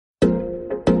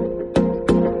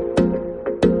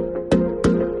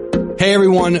Hey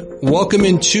everyone, welcome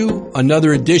into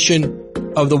another edition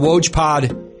of the Woj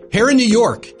Pod here in New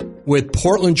York with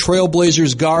Portland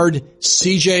Trailblazers guard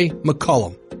CJ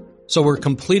McCollum. So we're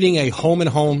completing a home and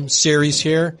home series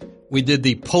here. We did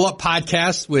the pull-up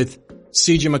podcast with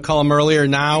CJ McCollum earlier.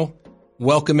 Now,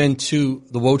 welcome into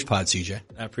the Woj Pod, CJ.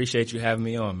 I appreciate you having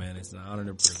me on, man. It's an honor and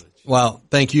a privilege. Well,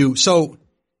 thank you. So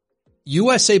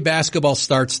USA Basketball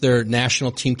starts their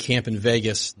national team camp in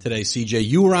Vegas today, CJ.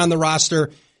 You were on the roster.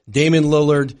 Damian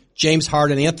Lillard, James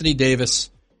Harden, Anthony Davis,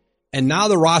 and now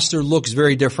the roster looks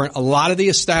very different. A lot of the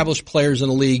established players in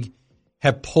the league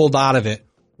have pulled out of it.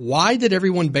 Why did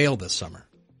everyone bail this summer?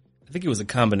 I think it was a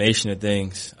combination of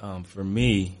things. For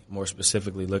me, more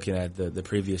specifically, looking at the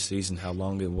previous season, how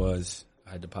long it was.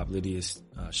 I had the popliteus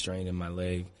strain in my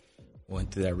leg,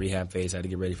 went through that rehab phase, had to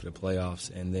get ready for the playoffs,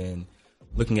 and then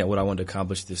looking at what I wanted to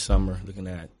accomplish this summer, looking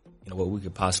at what we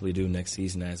could possibly do next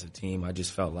season as a team, I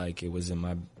just felt like it was in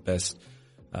my best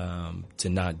to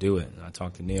not do it. And I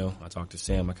talked to Neil, I talked to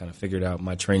Sam, I kind of figured out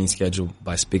my training schedule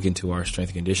by speaking to our strength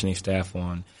and conditioning staff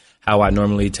on how I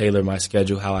normally tailor my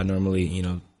schedule, how I normally,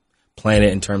 plan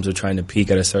it in terms of trying to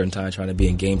peak at a certain time, trying to be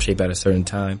in game shape at a certain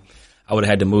time. I would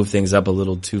have had to move things up a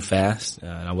little too fast,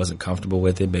 and I wasn't comfortable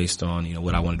with it based on,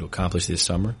 what I wanted to accomplish this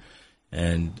summer.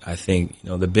 And I think,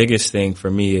 the biggest thing for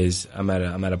me is I'm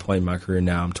at a point in my career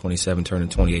now, I'm 27, turning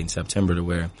 28 in September, to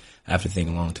where I have to think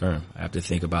long term. I have to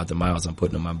think about the miles I'm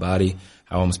putting on my body,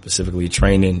 how I'm specifically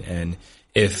training, and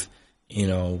if,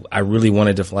 I really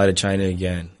wanted to fly to China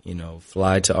again,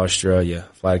 fly to Australia,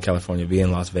 fly to California, be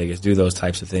in Las Vegas, do those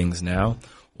types of things now,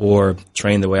 or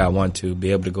train the way I want to,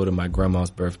 be able to go to my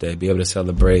grandma's birthday, be able to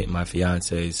celebrate my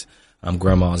fiance's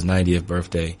grandma's 90th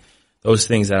birthday. Those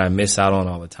things that I miss out on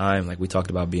all the time, like we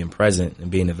talked about being present and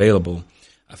being available,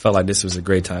 I felt like this was a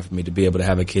great time for me to be able to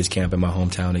have a kids camp in my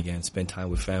hometown again, spend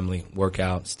time with family, work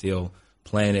out, still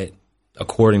plan it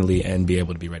accordingly, and be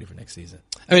able to be ready for next season.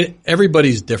 I mean,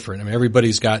 everybody's different. I mean,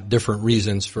 everybody's got different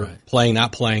reasons for playing,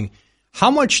 not playing.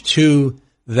 How much to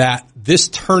that this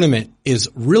tournament is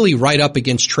really right up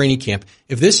against training camp?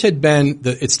 If this had been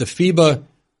it's the FIBA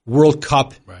World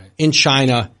Cup in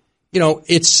China,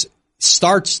 it's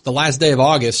starts the last day of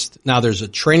August. Now there's a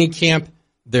training camp.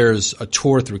 There's a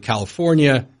tour through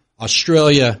California,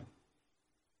 Australia.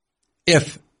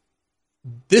 If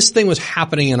this thing was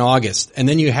happening in August and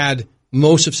then you had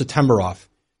most of September off,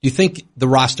 do you think the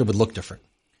roster would look different?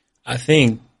 I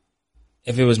think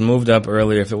if it was moved up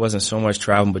earlier, if it wasn't so much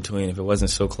travel between, if it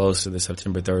wasn't so close to the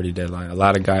September 30 deadline, a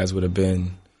lot of guys would have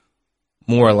been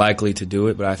more likely to do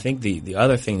it. But I think the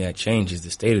other thing that changed is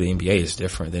the state of the NBA is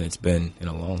different than it's been in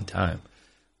a long time.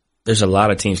 There's a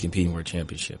lot of teams competing for a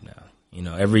championship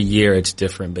now. Every year it's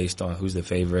different based on who's the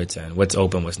favorites and what's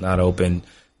open, what's not open,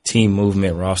 team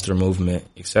movement, roster movement,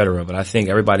 etc. But I think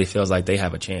everybody feels like they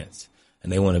have a chance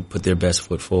and they want to put their best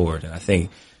foot forward. And I think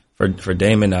for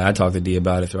Damon, I talked to D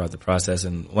about it throughout the process.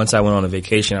 And once I went on a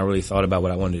vacation, I really thought about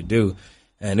what I wanted to do.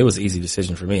 And it was an easy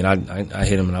decision for me. And I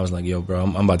hit him and I was like, yo, bro,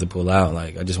 I'm about to pull out.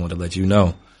 Like, I just wanted to let you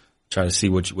know, try to see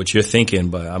what you're thinking,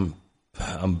 but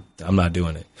I'm not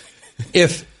doing it.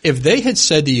 If they had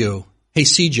said to you, hey,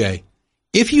 CJ,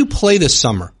 if you play this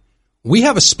summer, we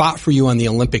have a spot for you on the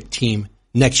Olympic team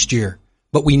next year,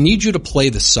 but we need you to play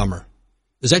this summer.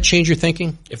 Does that change your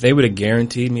thinking? If they would have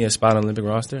guaranteed me a spot on the Olympic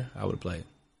roster, I would have played.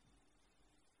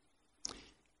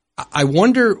 I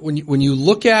wonder when you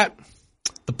look at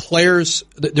the players,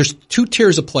 there's two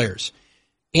tiers of players.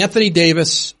 Anthony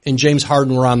Davis and James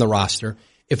Harden were on the roster.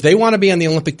 If they want to be on the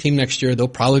Olympic team next year, they'll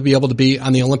probably be able to be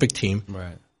on the Olympic team.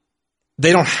 Right.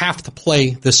 They don't have to play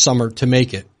this summer to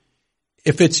make it.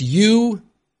 If it's you,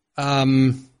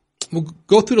 we'll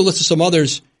go through the list of some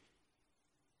others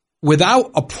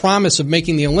without a promise of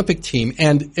making the Olympic team.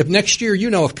 And if next year,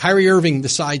 if Kyrie Irving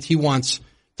decides he wants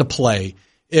to play,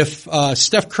 if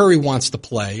Steph Curry wants to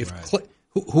play, if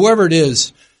whoever it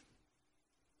is,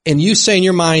 and you say in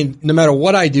your mind, no matter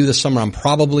what I do this summer, I'm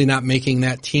probably not making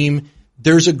that team,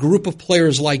 there's a group of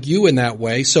players like you in that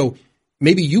way. So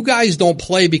maybe you guys don't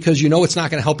play because it's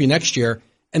not going to help you next year,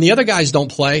 and the other guys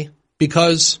don't play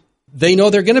because they know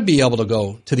they're going to be able to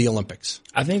go to the Olympics.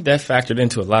 I think that factored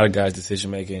into a lot of guys' decision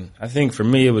making. I think for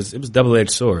me, it was double-edged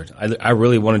sword. I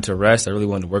really wanted to rest. I really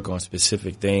wanted to work on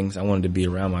specific things. I wanted to be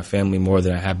around my family more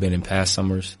than I have been in past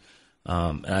summers.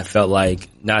 And I felt like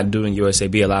not doing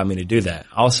USAB allowed me to do that.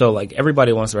 Also, like,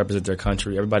 everybody wants to represent their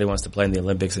country. Everybody wants to play in the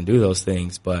Olympics and do those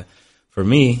things. But for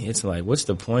me, it's like, what's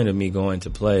the point of me going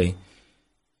to play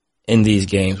in these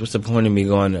games? What's the point of me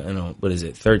going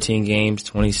to, 13 games,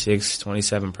 26,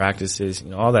 27 practices?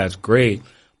 All that's great,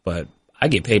 but I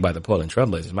get paid by the Portland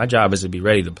Trailblazers. My job is to be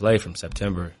ready to play from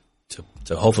September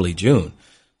to hopefully June.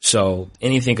 So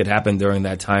anything could happen during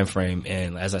that time frame.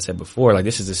 And as I said before, like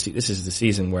this is the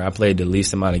season where I played the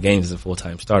least amount of games as a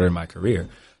full-time starter in my career.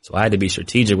 So I had to be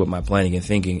strategic with my planning and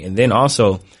thinking, and then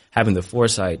also having the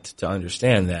foresight to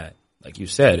understand that, like you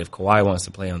said, if Kawhi wants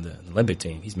to play on the Olympic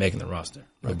team, he's making the roster.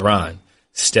 Right. LeBron,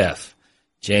 Steph,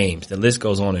 James, the list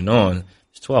goes on and on.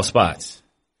 There's 12 spots.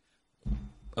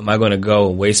 Am I going to go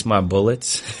waste my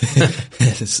bullets,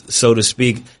 so to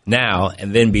speak, now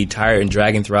and then be tired and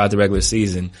dragging throughout the regular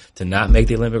season to not make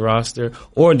the Olympic roster?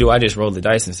 Or do I just roll the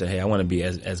dice and say, hey, I want to be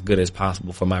as good as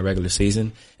possible for my regular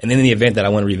season? And then in the event that I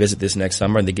want to revisit this next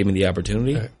summer and they give me the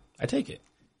opportunity, right, I take it.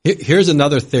 Here's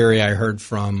another theory I heard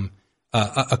from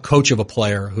a coach of a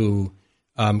player who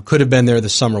could have been there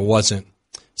this summer, wasn't,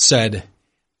 said,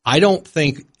 I don't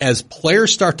think as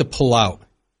players start to pull out,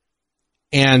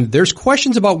 and there's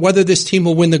questions about whether this team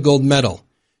will win the gold medal.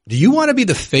 Do you want to be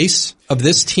the face of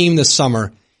this team this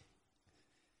summer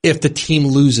if the team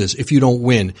loses, if you don't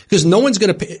win? Because no one's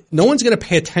going to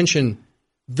pay attention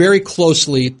very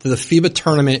closely to the FIBA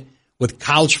tournament with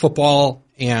college football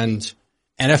and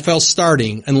NFL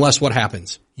starting unless what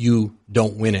happens? You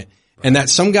don't win it. Right. And that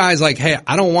some guys like, hey,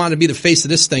 I don't want to be the face of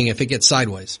this thing if it gets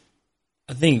sideways.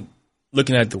 I think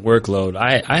looking at the workload,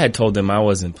 I had told them I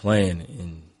wasn't playing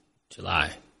in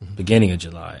July, beginning of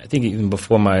July. I think even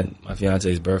before my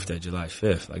fiance's birthday, July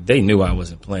 5th. Like, they knew I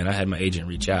wasn't playing. I had my agent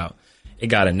reach out. It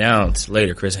got announced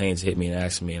later. Chris Haynes hit me and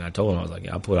asked me, and I told him, I was like,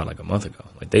 yeah, I pulled out like a month ago.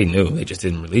 Like, they knew. They just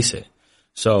didn't release it.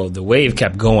 So the wave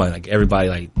kept going. Like, everybody,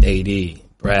 like AD,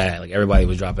 Brad, like everybody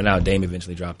was dropping out. Dame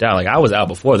eventually dropped out. Like, I was out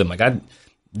before them. Like,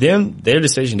 their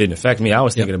decision didn't affect me. I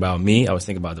was thinking about me. I was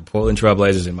thinking about the Portland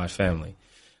Trailblazers and my family.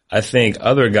 I think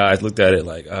other guys looked at it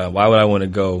like, why would I want to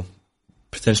go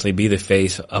potentially be the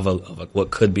face of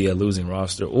what could be a losing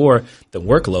roster, or the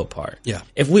workload part? Yeah.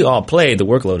 If we all play, the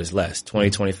workload is less.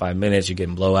 20, 25 minutes, you're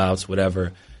getting blowouts,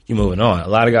 whatever, you're moving on. A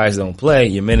lot of guys don't play.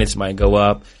 Your minutes might go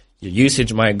up. Your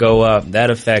usage might go up.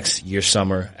 That affects your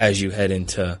summer as you head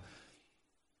into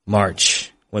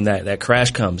March. When that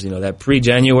crash comes, that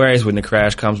pre-January is when the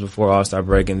crash comes before All-Star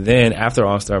break. And then after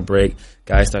All-Star break,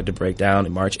 guys start to break down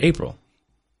in March, April.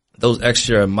 Those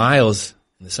extra miles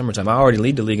in the summertime, I already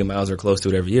lead the league in miles or close to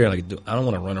it every year. Like, I don't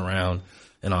want to run around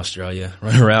in Australia,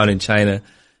 run around in China,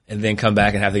 and then come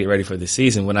back and have to get ready for the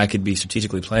season when I could be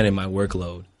strategically planning my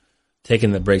workload,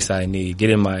 taking the breaks I need,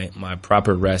 getting my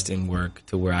proper rest and work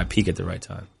to where I peak at the right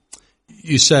time.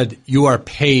 You said you are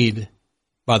paid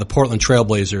by the Portland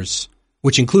Trailblazers,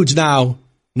 which includes now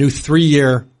new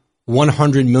 3-year,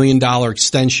 $100 million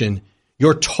extension.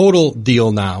 Your total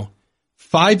deal now,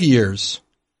 5 years,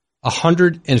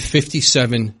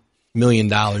 $157 million.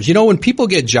 When people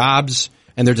get jobs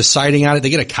and they're deciding on it,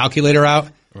 they get a calculator out,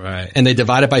 right, and they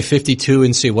divide it by 52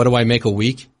 and say, what do I make a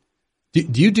week?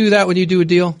 Do you do that when you do a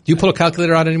deal? Do you pull a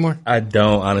calculator out anymore? I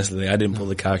don't, honestly. I didn't pull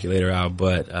the calculator out,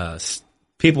 but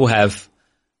people have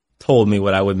told me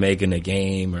what I would make in a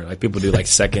game, or like people do like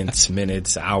seconds,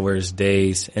 minutes, hours,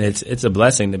 days, and it's a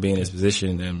blessing to be in this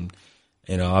position.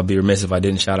 And I'll be remiss if I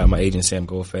didn't shout out my agent Sam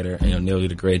Goldfeder. Neil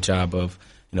did a great job of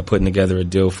putting together a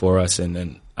deal for us,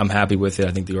 and I'm happy with it.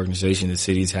 I think the organization, the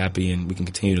city's happy, and we can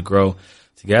continue to grow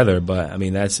together. But I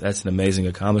mean, that's an amazing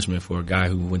accomplishment for a guy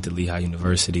who went to Lehigh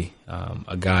University,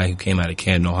 a guy who came out of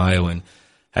Canton, Ohio, and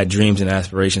had dreams and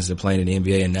aspirations to play in the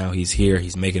NBA, and now he's here.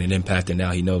 He's making an impact, and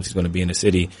now he knows he's going to be in the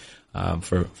city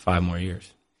for 5 more years.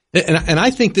 And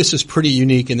I think this is pretty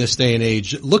unique in this day and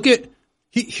age.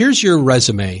 Here's your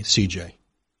resume, CJ.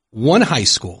 1 high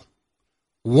school,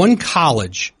 1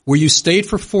 college where you stayed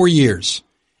for 4 years,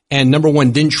 and number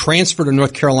 1, didn't transfer to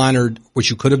North Carolina, which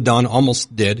you could have done,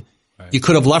 almost did. Right. You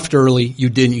could have left early. You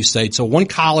didn't. You stayed. So 1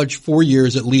 college, 4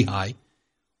 years at Lehigh,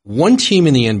 1 team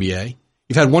in the NBA.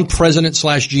 You've had 1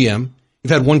 president/GM.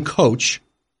 You've had 1 coach.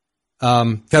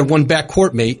 You've had 1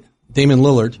 backcourt mate, Damian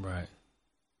Lillard. Right.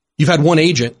 You've had 1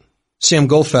 agent, Sam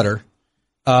Goldfeder.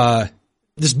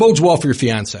 This bodes well for your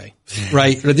fiance,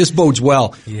 right? This bodes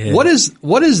well. Yeah. What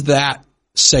does that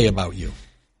say about you?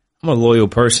 I'm a loyal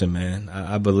person, man.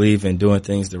 I believe in doing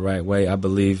things the right way. I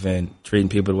believe in treating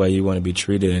people the way you want to be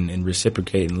treated, and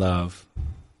reciprocating love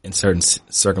in certain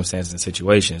circumstances and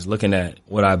situations. Looking at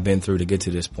what I've been through to get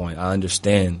to this point, I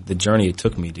understand the journey it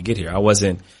took me to get here. I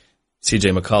wasn't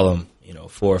CJ McCollum,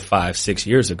 4, 5, 6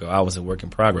 years ago. I was a work in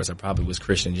progress. I probably was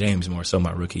Christian James more so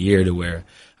my rookie year, to where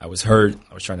I was hurt.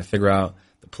 I was trying to figure out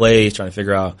the plays, trying to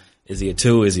figure out, is he a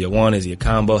 2, is he a 1, is he a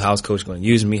combo? How's coach going to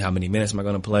use me? How many minutes am I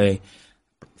going to play?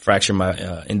 Fracture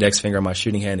my index finger on my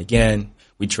shooting hand again.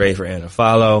 We trade for Aaron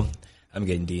Follow. I'm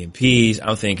getting DNPs.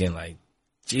 I'm thinking like,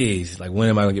 geez, like when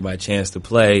am I going to get my chance to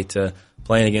play? To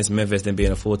playing against Memphis, then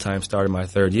being a full-time starter my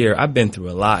third year, I've been through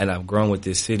a lot, and I've grown with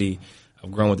this city.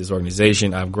 I've grown with this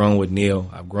organization. I've grown with Neil.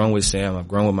 I've grown with Sam. I've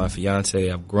grown with my fiance.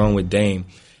 I've grown with Dame.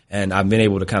 And I've been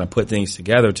able to kind of put things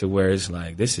together to where it's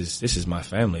like, this is my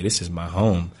family. This is my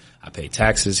home. I pay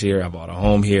taxes here. I bought a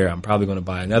home here. I'm probably going to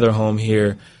buy another home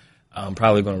here. I'm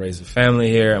probably going to raise a family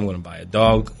here. I'm going to buy a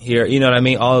dog here. You know what I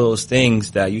mean? All of those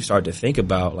things that you start to think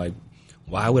about, like,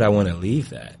 why would I want to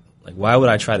leave that? Like, why would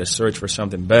I try to search for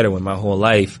something better when my whole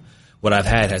life, what I've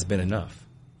had has been enough?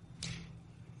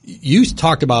 You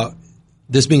talked about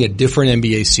this being a different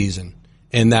NBA season,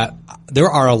 and that there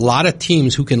are a lot of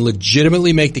teams who can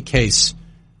legitimately make the case,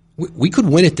 we could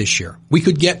win it this year. We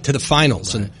could get to the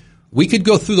finals, right. And we could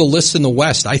go through the list in the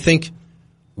West. I think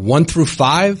 1 through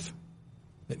 5,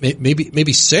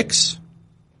 maybe 6.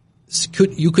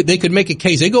 They could make a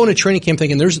case. They go into training camp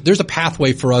thinking there's a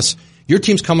pathway for us. Your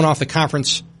team's coming off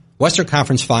the Western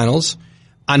Conference Finals.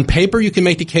 On paper, you can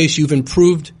make the case you've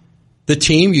improved the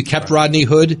team. You kept Rodney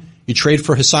Hood. You trade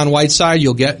for Hassan Whiteside.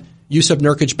 You'll get Yusuf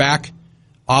Nurkic back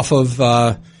off of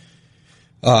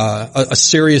a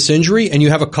serious injury, and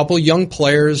you have a couple young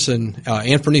players and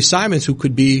Anthony Simons, who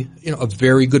could be a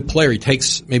very good player. He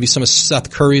takes maybe some of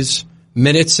Seth Curry's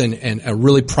minutes and a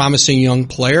really promising young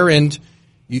player, and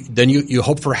then you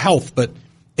hope for health. But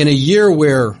in a year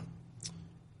where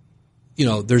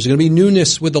there's going to be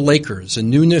newness with the Lakers and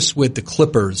newness with the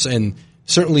Clippers, and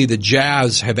certainly the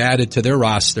Jazz have added to their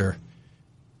roster.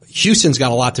 Houston's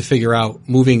got a lot to figure out,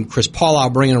 moving Chris Paul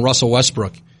out, bringing in Russell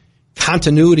Westbrook.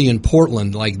 Continuity in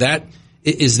Portland, like that.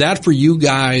 Is that for you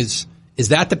guys? Is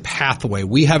that the pathway?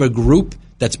 We have a group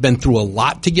that's been through a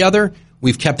lot together.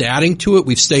 We've kept adding to it.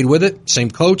 We've stayed with it. Same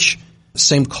coach,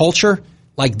 same culture.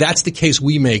 Like, that's the case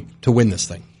we make to win this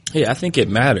thing. Yeah, I think it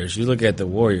matters. You look at the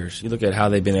Warriors. You look at how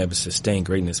they've been able to sustain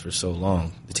greatness for so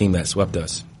long. The team that swept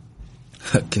us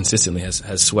consistently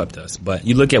has swept us. But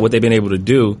you look at what they've been able to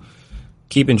do.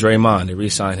 Keeping Draymond, they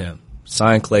re-signed him.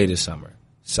 Signed Klay this summer.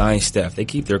 Signed Steph. They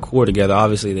keep their core together.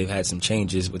 Obviously, they've had some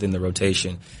changes within the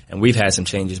rotation, and we've had some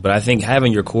changes. But I think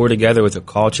having your core together with a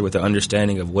culture, with the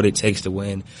understanding of what it takes to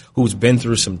win, who's been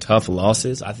through some tough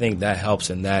losses, I think that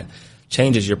helps, and that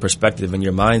changes your perspective and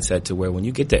your mindset to where when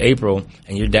you get to April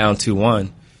and you're down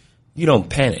 2-1, you don't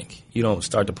panic. You don't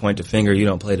start to point the finger. You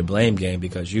don't play the blame game,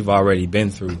 because you've already been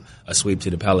through a sweep to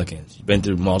the Pelicans. You've been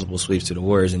through multiple sweeps to the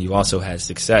Warriors, and you've also had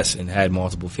success and had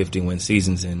multiple 50-win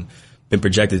seasons and been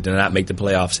projected to not make the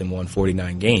playoffs and won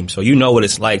 49 games. So you know what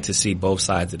it's like to see both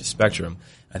sides of the spectrum.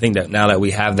 I think that now that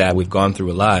we have that, we've gone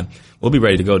through a lot, we'll be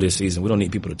ready to go this season. We don't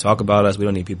need people to talk about us. We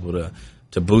don't need people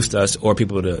to boost us or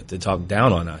people to talk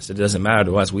down on us. It doesn't matter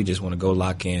to us. We just want to go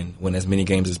lock in, win as many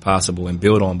games as possible, and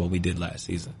build on what we did last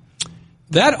season.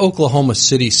 That Oklahoma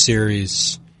City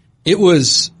series, I think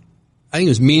it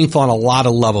was meaningful on a lot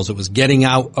of levels. It was getting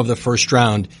out of the first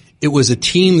round. It was a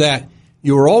team that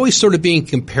you were always sort of being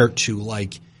compared to,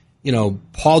 like,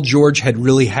 Paul George had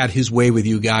really had his way with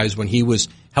you guys when he was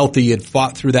healthy. He had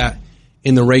fought through that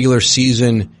in the regular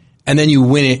season, and then you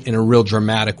win it in a real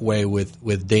dramatic way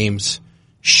with Dame's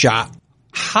shot.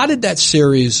 How did that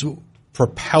series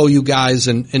propel you guys,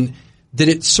 and did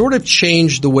it sort of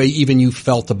change the way even you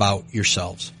felt about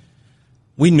yourselves?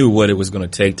 We knew what it was going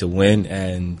to take to win,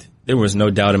 and there was no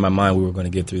doubt in my mind we were going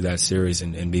to get through that series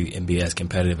and be as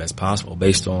competitive as possible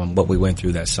based on what we went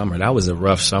through that summer. That was a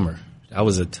rough summer. That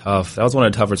was one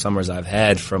of the tougher summers I've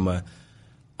had from a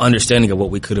understanding of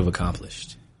what we could have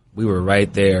accomplished. We were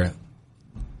right there.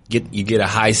 You get a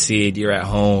high seed, you're at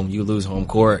home, you lose home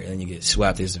court, and you get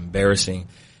swept. It's embarrassing.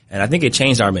 And I think it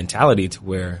changed our mentality to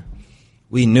where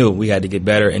we knew we had to get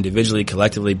better individually,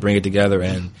 collectively, bring it together.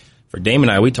 And for Dame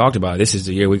and I, we talked about it. This is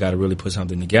the year we got to really put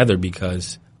something together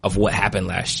because of what happened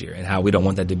last year and how we don't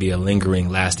want that to be a lingering,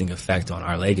 lasting effect on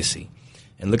our legacy.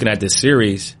 And looking at this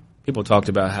series, people talked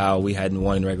about how we hadn't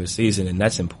won in the regular season, and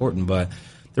that's important. But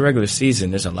the regular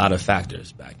season, there's a lot of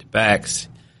factors, back-to-backs,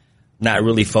 not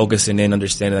really focusing in,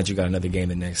 understanding that you got another game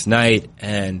the next night,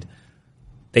 and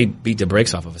they beat the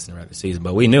brakes off of us in the regular season.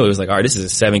 But we knew it was like, all right, this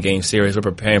is a 7-game series. We're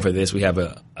preparing for this. We have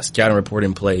a scouting report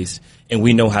in place, and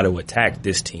we know how to attack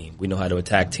this team. We know how to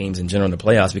attack teams in general in the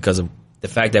playoffs because of the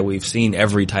fact that we've seen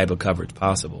every type of coverage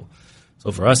possible.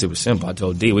 So for us, it was simple. I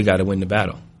told D, we got to win the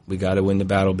battle. We got to win the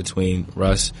battle between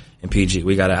Russ and PG.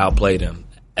 We got to outplay them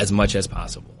as much as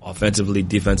possible. Offensively,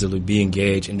 defensively, be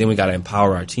engaged, and then we got to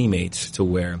empower our teammates to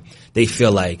where they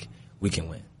feel like we can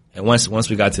win. And once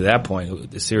we got to that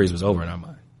point, the series was over in our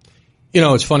mind.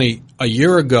 It's funny. A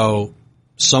year ago,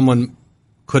 someone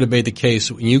could have made the case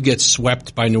when you get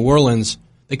swept by New Orleans,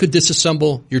 they could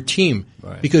disassemble your team,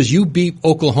 right? Because you beat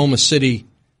Oklahoma City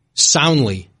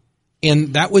soundly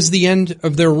And that was the end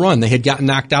of their run. They had gotten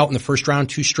knocked out in the first round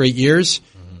 2 straight years.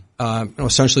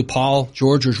 Essentially Paul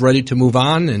George was ready to move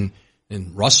on and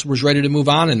Russ was ready to move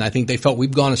on. And I think they felt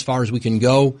we've gone as far as we can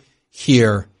go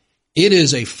here. It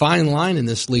is a fine line in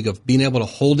this league of being able to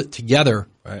hold it together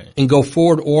and go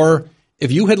forward. Or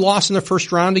if you had lost in the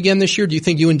first round again this year, do you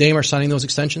think you and Dame are signing those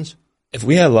extensions? If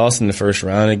we had lost in the first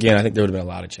round again, I think there would have been a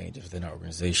lot of changes within our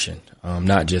organization,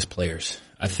 not just players.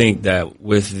 I think that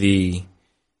with the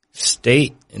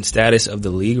state and status of the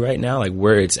league right now, like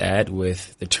where it's at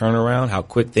with the turnaround, how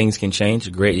quick things can change.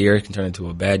 A great year can turn into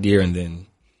a bad year, and then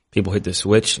people hit the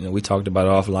switch. We talked about it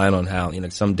offline on how,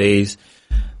 some days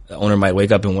the owner might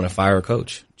wake up and want to fire a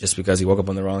coach just because he woke up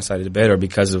on the wrong side of the bed or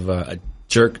because of a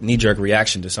knee-jerk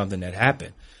reaction to something that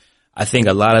happened. I think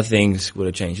a lot of things would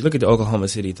have changed. You look at the Oklahoma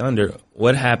City Thunder.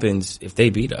 What happens if they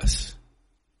beat us?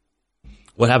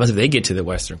 What happens if they get to the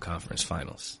Western Conference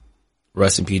Finals?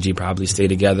 Russ and PG probably stay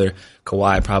together.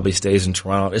 Kawhi probably stays in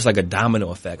Toronto. It's like a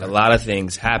domino effect. A lot of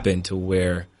things happen to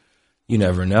where you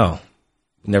never know.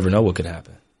 You never know what could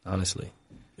happen, honestly.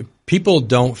 People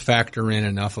don't factor in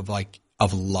enough of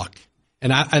luck.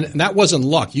 And that wasn't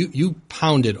luck. You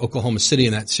pounded Oklahoma City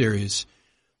in that series.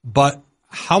 But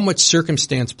how much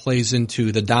circumstance plays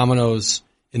into the dominoes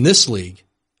in this league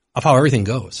of how everything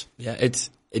goes? Yeah,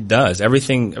 it does.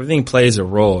 Everything plays a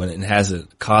role and it has a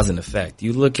cause and effect.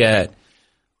 You look at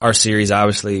our series,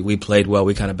 obviously we played well,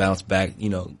 we kind of bounced back,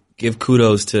 give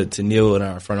kudos to Neil and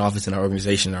our front office and our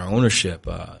organization, our ownership,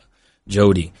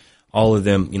 Jody, all of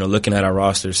them, looking at our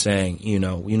roster saying, you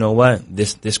know what,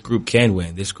 this group can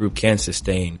win, this group can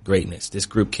sustain greatness, this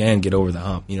group can get over the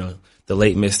hump. The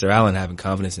late Mr. Allen having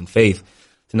confidence and faith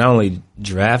to not only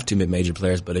draft 2 mid-major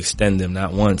players, but extend them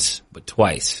not once, but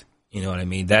twice. You know what I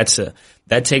mean? That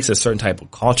takes a certain type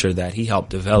of culture that he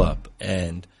helped develop.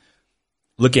 And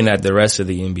looking at the rest of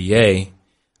the NBA,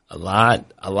 a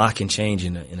lot can change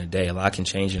in a day. A lot can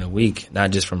change in a week,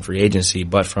 not just from free agency,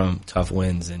 but from tough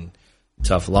wins and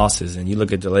tough losses. And you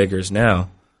look at the Lakers now,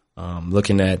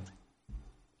 looking at,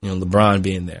 LeBron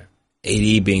being there,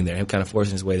 AD being there, him kind of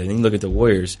forcing his way there. Then you look at the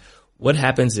Warriors. What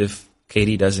happens if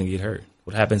KD doesn't get hurt?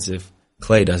 What happens if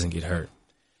Klay doesn't get hurt?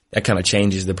 That kind of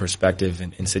changes the perspective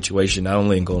and situation, not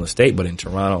only in Golden State, but in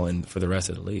Toronto and for the rest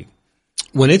of the league.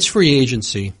 When it's free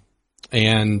agency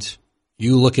and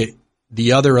you look at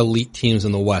the other elite teams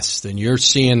in the West and you're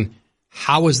seeing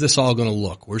how is this all going to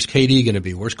look? Where's KD going to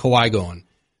be? Where's Kawhi going?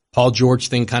 Paul George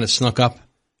thing kind of snuck up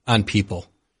on people.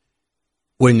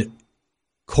 When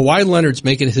Kawhi Leonard's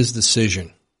making his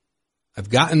decision, I've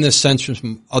gotten this sense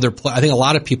from other players, I think a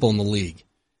lot of people in the league,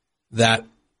 that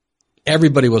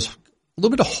everybody was a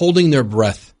little bit of holding their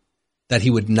breath that he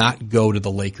would not go to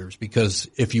the Lakers, because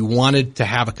if you wanted to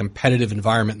have a competitive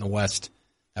environment in the West,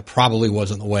 that probably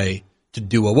wasn't the way to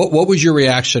do it. What was your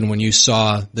reaction when you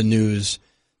saw the news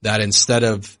that instead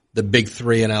of the big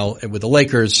 3 with the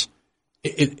Lakers,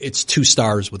 it's 2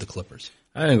 stars with the Clippers?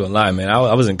 I ain't gonna lie, man.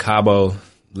 I was in Cabo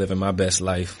living my best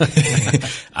life.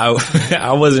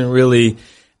 I wasn't really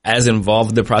as involved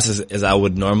in the process as I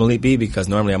would normally be, because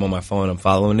normally I'm on my phone, I'm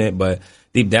following it, but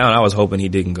deep down I was hoping he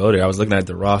didn't go there. I was looking at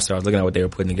the roster, I was looking at what they were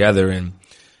putting together, and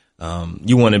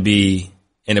you want to be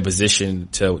in a position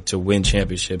to win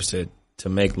championships, to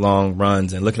make long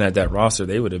runs, and looking at that roster,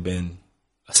 they would have been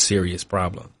a serious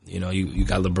problem. You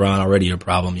got LeBron already a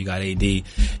problem, you got AD,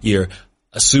 you're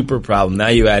a super problem. Now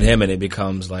you add him and it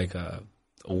becomes like a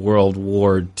World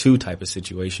War II type of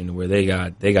situation where they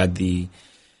got the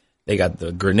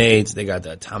grenades, they got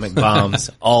the atomic bombs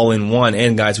all in one,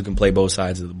 and guys who can play both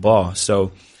sides of the ball.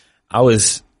 So I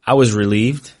was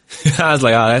relieved. I was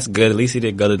like, oh, that's good. At least he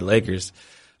didn't go to the Lakers.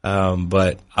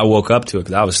 But I woke up to it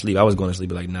because I was asleep. I was going to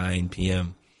sleep at like 9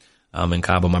 p.m. In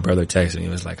Cabo. My brother texted me. It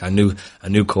was like, I knew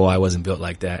Kawhi wasn't built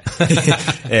like that.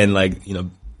 And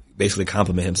basically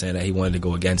compliment him saying that he wanted to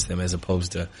go against them as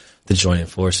opposed to joining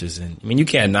forces. And I mean, you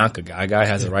can't knock a guy. A guy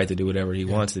has a right to do whatever he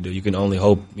wants to do. You can only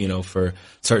hope, for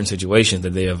certain situations that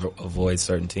they avoid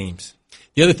certain teams.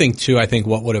 The other thing too, I think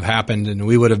what would have happened, and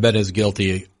we would have been as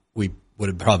guilty, we would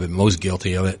have probably been most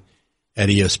guilty of it at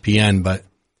ESPN, but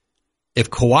if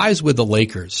Kawhi's with the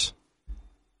Lakers,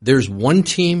 there's one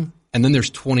team and then there's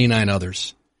 29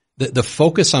 others. The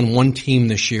focus on one team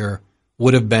this year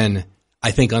would have been,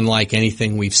 I think, unlike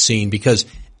anything we've seen, because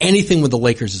anything with the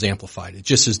Lakers is amplified. It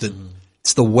just is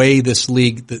it's the way this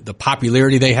league, the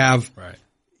popularity they have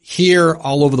here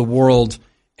all over the world.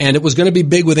 And it was going to be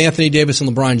big with Anthony Davis and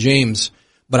LeBron James,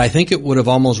 but I think it would have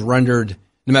almost rendered,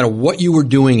 no matter what you were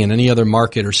doing in any other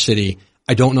market or city,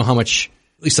 I don't know how much,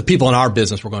 at least the people in our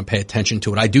business, were going to pay attention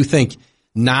to it. I do think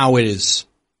now it is,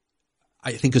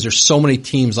 I think because there's so many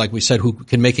teams, like we said, who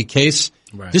can make a case,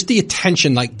 Right. Just the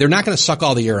attention, like they're not going to suck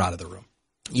all the air out of the room.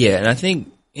 Yeah, and I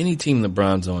think any team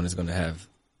LeBron's on is going to have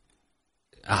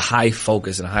a high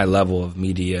focus and a high level of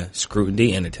media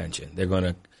scrutiny and attention. They're going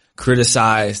to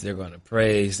criticize, they're going to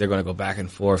praise, they're going to go back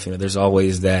and forth. There's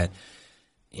always that,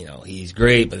 he's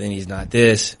great, but then he's not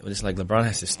this. But it's like LeBron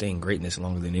has sustained greatness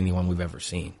longer than anyone we've ever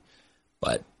seen.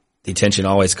 But the attention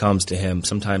always comes to him.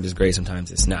 Sometimes it's great,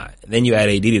 sometimes it's not. And then you add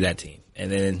AD to that team,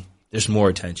 and then there's more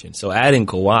attention. So adding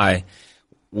Kawhi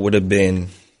would have been,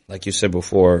 like you said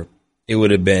before, it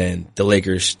would have been the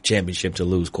Lakers' championship to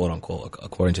lose, quote unquote,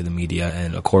 according to the media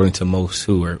and according to most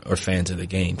who are fans of the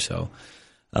game. So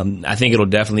I think it'll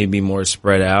definitely be more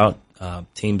spread out.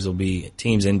 Teams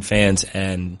and fans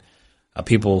and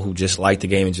people who just like the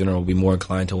game in general will be more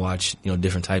inclined to watch,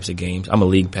 different types of games. I'm a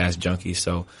league pass junkie,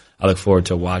 so I look forward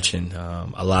to watching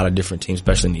a lot of different teams,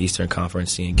 especially in the Eastern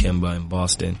Conference, seeing Kemba in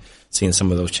Boston, seeing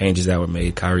some of those changes that were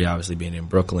made, Kyrie obviously being in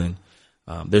Brooklyn.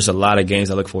 There's a lot of games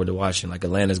I look forward to watching. Like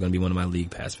Atlanta's going to be one of my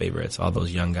league pass favorites. All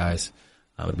those young guys,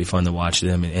 it'll be fun to watch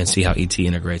them and see how ET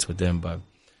integrates with them. But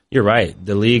you're right,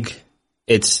 the league,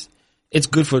 it's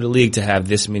good for the league to have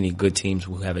this many good teams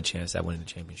who have a chance at winning the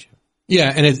championship.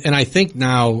 Yeah, and I think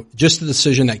now just the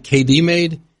decision that KD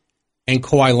made and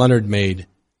Kawhi Leonard made,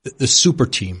 the super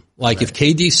team. Like right. If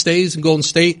KD stays in Golden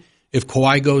State, if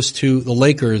Kawhi goes to the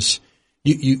Lakers,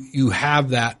 you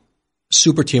have that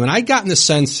super team. And I got in the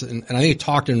sense, and I think I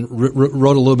talked and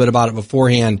wrote a little bit about it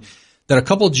beforehand, that a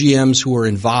couple of GMs who were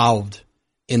involved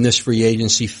in this free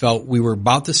agency felt we were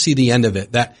about to see the end of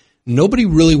it, that nobody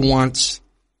really wants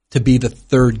to be the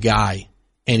third guy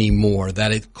anymore,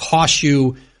 that it costs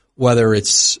you, whether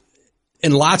it's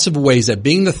in lots of ways, that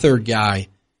being the third guy,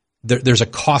 there's a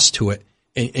cost to it.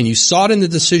 And you saw it in the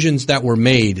decisions that were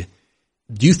made.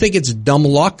 Do you think it's dumb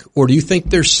luck, or do you think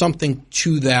there's something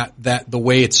to that the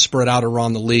way it's spread out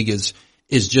around the league is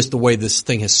just the way this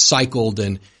thing has cycled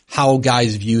and how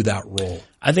guys view that role?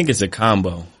 I think it's a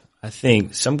combo. I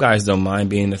think some guys don't mind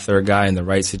being the third guy in the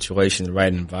right situation, the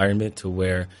right environment, to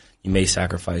where you may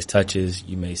sacrifice touches,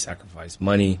 you may sacrifice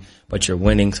money, but you're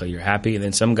winning, so you're happy. And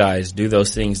then some guys do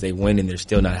those things, they win, and they're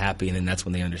still not happy, and then that's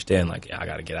when they understand, like, yeah, I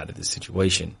got to get out of this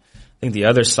situation. I think the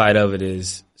other side of it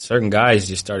is certain guys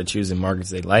just started choosing markets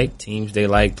they like, teams they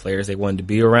like, players they wanted to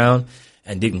be around,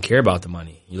 and didn't care about the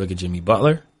money. You look at Jimmy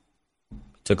Butler,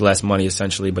 took less money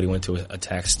essentially, but he went to a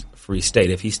tax-free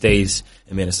state. If he stays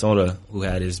in Minnesota,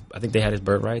 I think they had his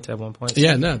bird rights at one point.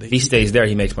 Yeah, no. If he stays there,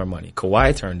 he makes more money.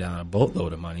 Kawhi turned down a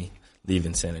boatload of money,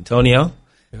 leaving San Antonio,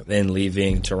 then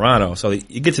leaving Toronto. So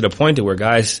you get to the point to where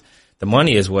guys, the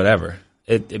money is whatever.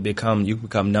 You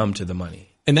become numb to the money.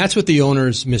 And that's what the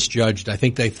owners misjudged. I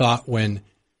think they thought when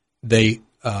they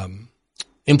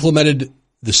implemented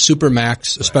the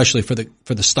Supermax, especially for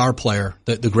the star player,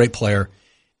 the great player,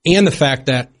 and the fact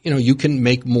that you can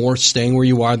make more staying where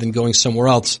you are than going somewhere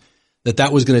else,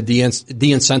 that was going to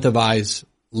de-incentivize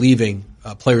leaving,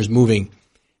 players moving,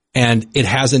 and it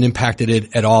hasn't impacted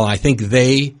it at all. And I think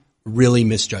they really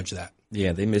misjudged that.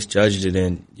 Yeah, they misjudged it,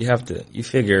 and you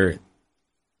figure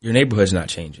your neighborhood's not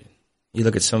changing. You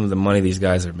look at some of the money these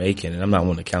guys are making, and I'm not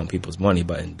one to count people's money,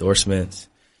 but endorsements,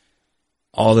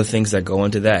 all the things that go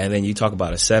into that. And then you talk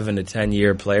about a 7 to 10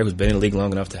 year player who's been in the league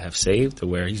long enough to have saved to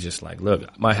where he's just like,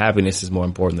 look, my happiness is more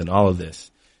important than all of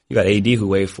this. You got AD who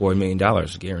waived $4 million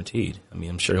guaranteed. I mean,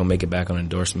 I'm sure he'll make it back on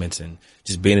endorsements and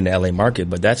just being in the LA market,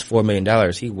 but that's $4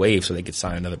 million he waived so they could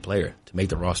sign another player to make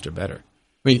the roster better.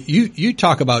 I mean, you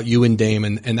talk about you and Dame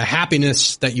and the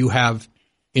happiness that you have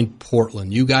in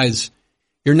Portland. You guys,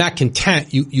 you're not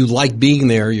content. You like being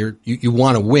there. You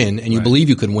want to win, and you right. believe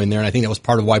you can win there. And I think that was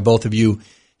part of why both of you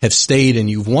have stayed and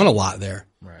you've won a lot there.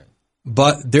 Right.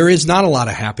 But there is not a lot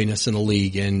of happiness in the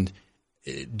league. And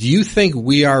do you think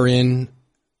we are in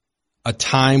a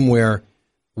time where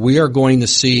we are going to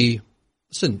see,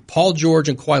 Paul George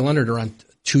and Kawhi Leonard are on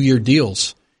 2-year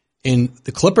deals. In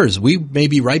the Clippers, we may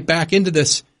be right back into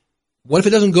this. What if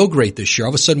it doesn't go great this year? All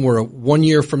of a sudden we're 1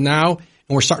 year from now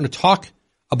and we're starting to talk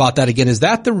about that again. Is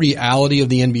that the reality of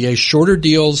the NBA? Shorter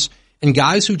deals and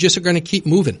guys who just are going to keep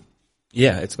moving?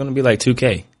 Yeah, it's going to be like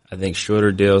 2K. I think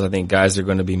shorter deals. I think guys are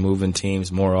going to be moving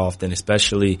teams more often,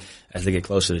 especially as they get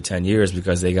closer to 10 years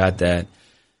because they got that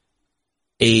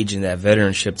age and that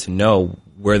veteranship to know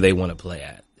where they want to play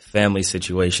at. Family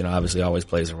situation obviously always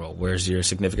plays a role. Where's your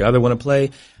significant other want to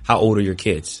play? How old are your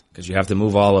kids? Because you have to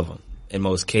move all of them in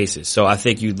most cases. So I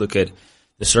think you look at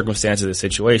the circumstances of the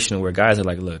situation where guys are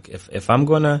like, look, if I'm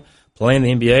going to play in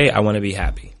the NBA, I want to be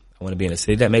happy. I want to be in a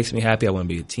city that makes me happy. I want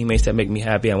to be with teammates that make me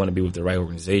happy. I want to be with the right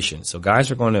organization. So guys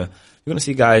you're going to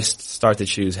see guys start to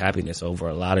choose happiness over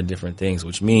a lot of different things,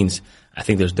 which means I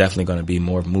think there's definitely going to be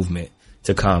more movement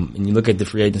to come. And you look at the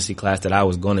free agency class that I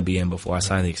was going to be in before I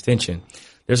signed the extension,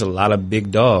 there's a lot of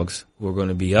big dogs who are going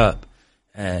to be up,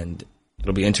 and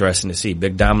it'll be interesting to see.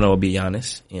 Big domino will be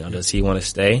Giannis. Does he want to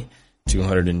stay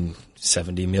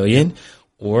 $270 million,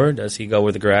 or does he go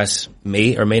where the grass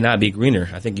may or may not be greener?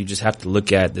 I think you just have to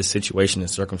look at the situation and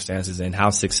circumstances and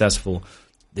how successful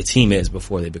the team is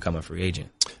before they become a free agent.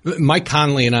 Mike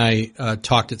Conley and I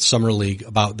talked at Summer League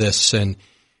about this, and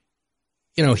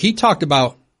he talked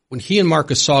about when he and Marc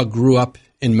Gasol grew up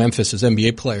in Memphis as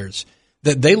NBA players,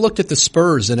 that they looked at the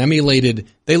Spurs and emulated.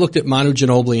 They looked at Manu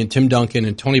Ginobili and Tim Duncan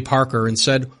and Tony Parker and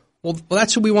said, "Well,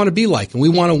 that's who we want to be like, and we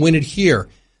want to win it here."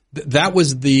 That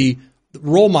was the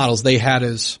role models they had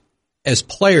as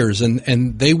players,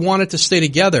 and they wanted to stay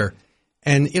together.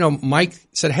 And Mike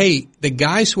said, "Hey, the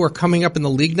guys who are coming up in the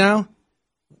league now,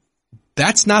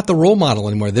 that's not the role model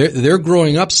anymore. They're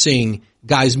growing up seeing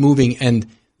guys moving, and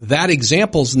that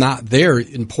example's not there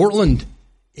in Portland.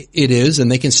 It is,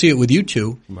 and they can see it with you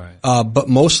two. Right. But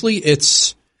mostly,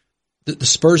 it's the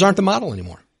Spurs aren't the model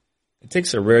anymore. It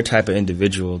takes a rare type of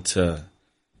individual to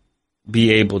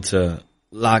be able to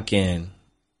lock in,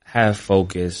 have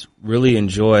focus, really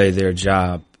enjoy their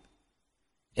job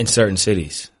in certain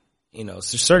cities.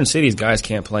 Certain cities guys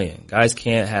can't play in. Guys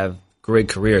can't have great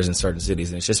careers in certain cities,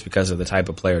 and it's just because of the type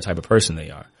of player, type of person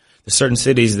they are. There's certain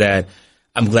cities that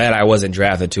I'm glad I wasn't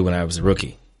drafted to when I was a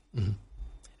rookie. Mm-hmm.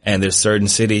 And there's certain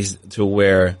cities to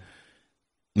where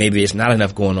maybe it's not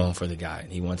enough going on for the guy.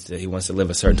 He wants to live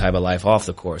a certain type of life off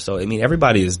the court. So,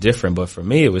 everybody is different, but for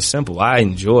me, it was simple. I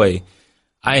enjoy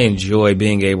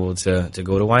being able to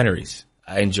go to wineries.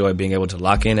 I enjoy being able to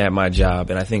lock in at my job.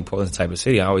 And I think Portland's the type of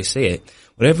city, I always say it,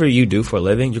 whatever you do for a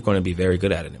living, you're going to be very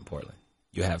good at it in Portland.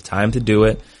 You have time to do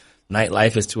it.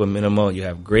 Nightlife is to a minimum. You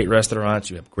have great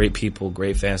restaurants. You have great people,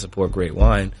 great fan support, great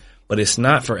wine. But it's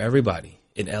not for everybody.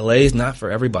 In LA, it's not for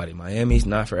everybody. Miami's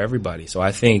not for everybody. So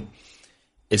I think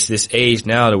it's this age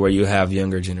now to where you have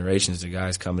younger generations of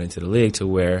guys coming into the league to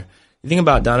where you think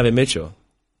about Donovan Mitchell.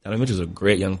 Donovan Mitchell's a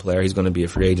great young player. He's going to be a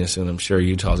free agent soon. I'm sure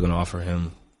Utah's going to offer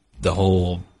him the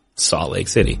whole Salt Lake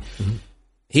City. Mm-hmm.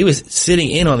 He was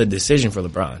sitting in on the decision for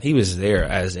LeBron. He was there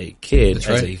as a kid, That's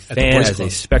as right. a fan, as a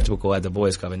spectacle at the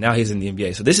Boys Club, and now he's in the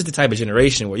NBA. So this is the type of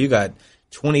generation where you got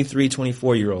 23,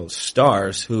 24-year-old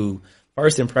stars who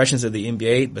first impressions of the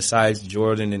NBA, besides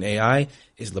Jordan and AI,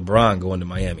 is LeBron going to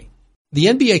Miami. The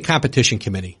NBA competition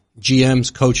committee,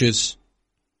 GMs, coaches,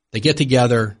 they get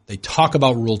together, they talk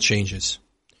about rule changes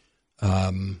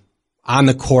on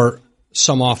the court,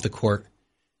 some off the court.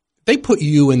 They put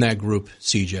you in that group,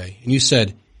 CJ, and you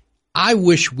said, I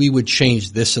wish we would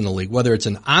change this in the league, whether it's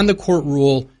an on-the-court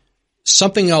rule,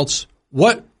 something else.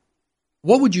 What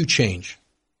would you change?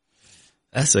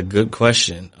 That's a good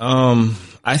question.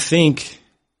 I think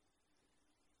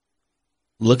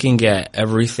looking at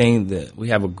everything that we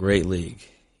have a great league,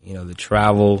 the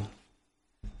travel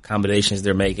combinations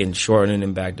they're making, shortening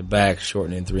them back to back,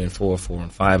 shortening 3 and 4, 4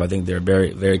 and 5. I think they're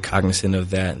very, very cognizant of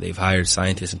that. They've hired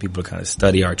scientists and people to kind of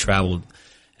study our travel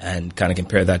and kind of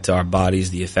compare that to our bodies,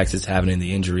 the effects it's having in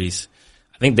the injuries.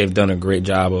 I think they've done a great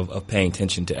job of paying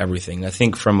attention to everything. I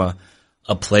think from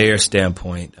a player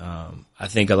standpoint, I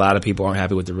think a lot of people aren't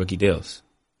happy with the rookie deals,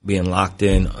 being locked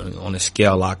in on a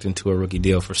scale, locked into a rookie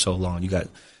deal for so long. You got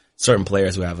certain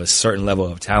players who have a certain level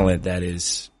of talent that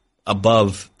is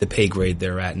above the pay grade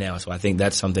they're at now. So I think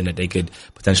that's something that they could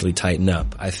potentially tighten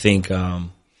up. I think,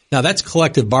 now that's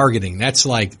collective bargaining. That's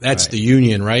right. The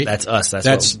union, right? That's us.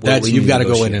 That's you've got to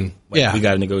go in and, we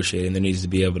got to negotiate, and there needs to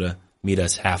be able to meet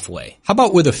us halfway. How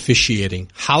about with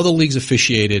officiating? How the league's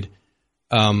officiated?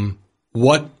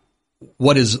 What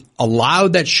is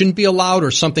allowed that shouldn't be allowed,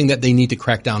 or something that they need to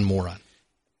crack down more on?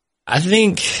 I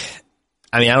think,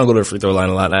 I don't go to the free throw line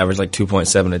a lot. I average like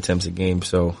 2.7 attempts a game,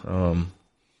 so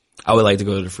I would like to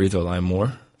go to the free throw line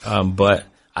more. But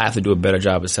I have to do a better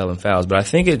job of selling fouls. But I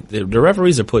think the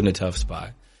referees are put in a tough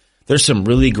spot. There's some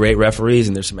really great referees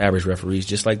and there's some average referees,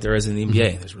 just like there is in the NBA.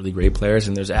 Mm-hmm. There's really great players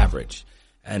and there's average.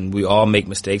 And we all make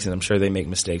mistakes, and I'm sure they make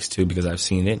mistakes too because I've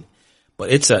seen it. But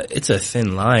it's a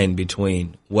thin line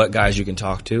between what guys you can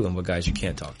talk to and what guys you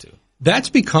can't talk to. That's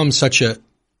become such a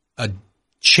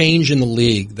change in the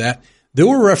league that there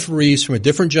were referees from a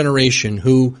different generation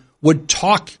who would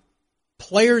talk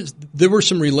players. There were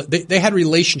they had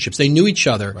relationships. They knew each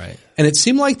other. Right. And it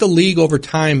seemed like the league over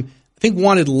time, I think,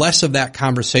 wanted less of that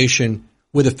conversation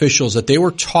with officials, that they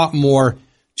were taught more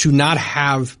to not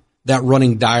have that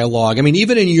running dialogue.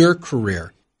 Even in your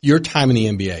career, your time in the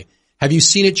NBA, have you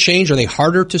seen it change? Are they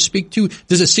harder to speak to?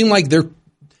 Does it seem like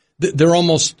it's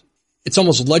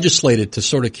almost legislated to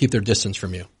sort of keep their distance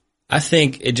from you? I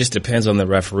think it just depends on the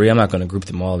referee. I'm not going to group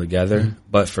them all together. Mm-hmm.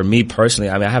 But for me personally,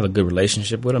 I mean, I have a good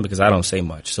relationship with them because I don't say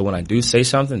much. So when I do say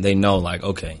something, they know like,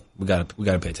 okay, we got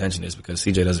to pay attention to this because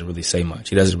CJ doesn't really say much.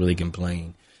 He doesn't really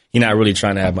complain. He's not really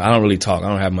trying to I don't really talk. I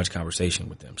don't have much conversation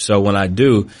with them. So when I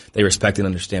do, they respect and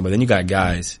understand. But then you got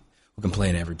guys who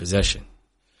complain every possession.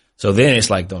 So then it's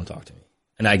like, don't talk to me.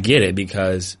 And I get it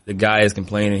because the guy is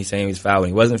complaining. He's saying he's fouled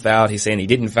when he wasn't fouled. He's saying he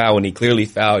didn't foul when he clearly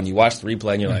fouled. And you watch the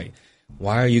replay and you're like,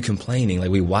 why are you complaining?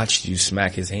 Like, we watched you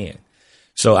smack his hand.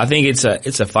 So I think it's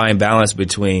a fine balance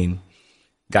between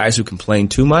guys who complain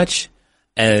too much,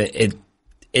 and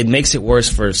it makes it worse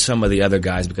for some of the other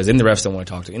guys because then the refs don't want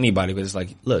to talk to anybody because it's like,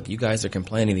 look, you guys are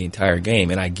complaining the entire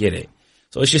game, and I get it.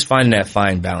 So it's just finding that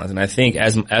fine balance. And I think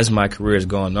as my career has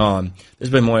gone on, there's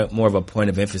been more of a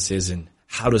point of emphasis in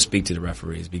how to speak to the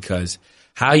referees because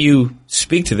how you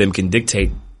speak to them can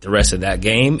dictate the rest of that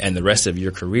game and the rest of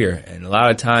your career. And a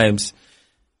lot of times,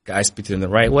 guys speak to them the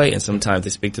right way, and sometimes they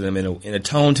speak to them in a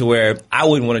tone to where I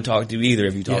wouldn't want to talk to you either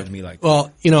if you talk to me like that.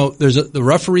 Well, you know, the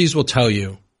referees will tell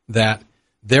you that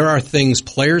there are things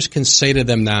players can say to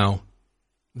them now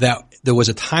that there was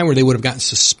a time where they would have gotten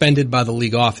suspended by the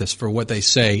league office for what they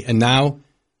say, and now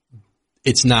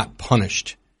it's not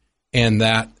punished, and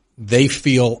that they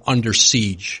feel under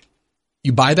siege.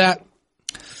 You buy that?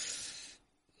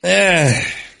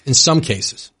 In some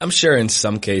cases. I'm sure in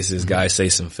some cases guys say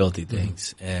some filthy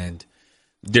things and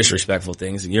disrespectful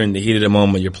things. You're in the heat of the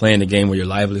moment. You're playing the game where your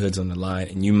livelihood's on the line,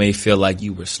 and you may feel like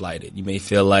you were slighted. You may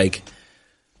feel like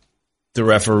the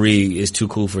referee is too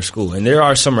cool for school. And there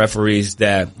are some referees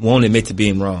that won't admit to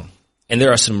being wrong. And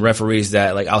there are some referees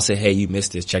that, like, I'll say, hey, you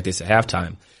missed this. Check this at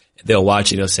halftime. They'll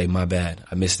watch it. They'll say, my bad.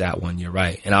 I missed that one. You're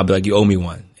right. And I'll be like, you owe me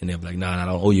one. And they'll be like, nah, I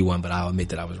don't owe you one, but I'll admit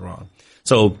that I was wrong.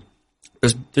 So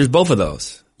there's both of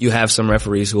those. You have some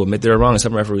referees who admit they're wrong and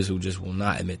some referees who just will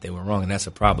not admit they were wrong, and that's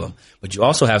a problem. But you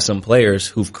also have some players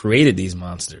who've created these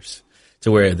monsters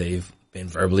to where they've been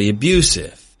verbally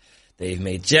abusive. They've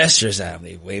made gestures at them.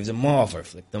 They've waved them off or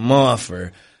flicked them off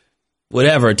or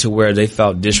whatever to where they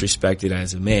felt disrespected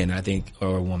as a man, I think,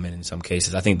 or a woman in some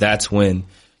cases. I think that's when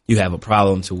you have a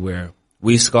problem to where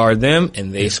we scarred them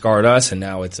and they scarred us, and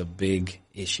now it's a big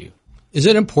issue. Is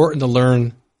it important to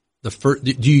learn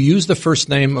do you use the first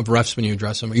name of refs when you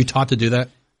address them? Are you taught to do that?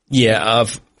 Yeah,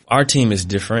 our team is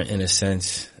different in a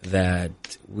sense that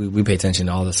we pay attention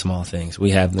to all the small things.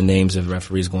 We have the names of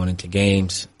referees going into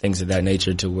games, things of that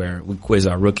nature, to where we quiz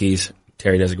our rookies.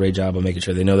 Terry does a great job of making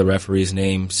sure they know the referees'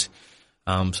 names.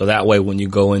 So that way when you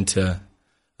go into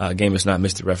a game, it's not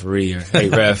Mr. Referee or hey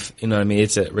ref, you know what I mean?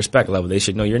 It's a respect level. They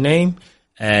should know your name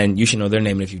and you should know their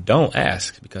name. And if you don't,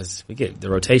 ask, because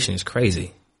the rotation is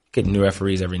crazy. Getting new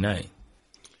referees every night.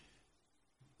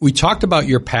 We talked about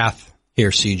your path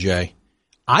here, CJ.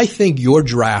 I think your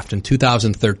draft in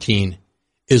 2013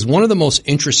 is one of the most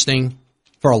interesting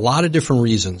for a lot of different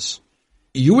reasons.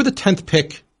 You were the 10th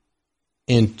pick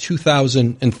in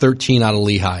 2013 out of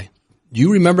Lehigh. Do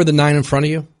you remember the 9 in front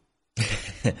of you?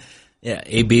 Yeah,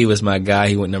 AB was my guy.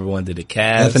 He went number 1 to the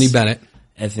Cavs. Anthony Bennett.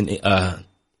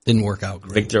 Didn't work out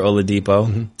great. Victor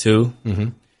Oladipo, 2. Mm-hmm.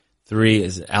 3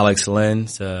 is Alex Len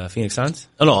to Phoenix Suns.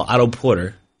 Oh, no, Otto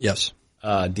Porter. Yes.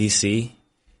 DC.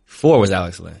 4 was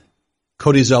Alex Len.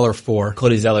 Cody Zeller, 4.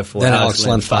 Cody Zeller, 4. Then Alex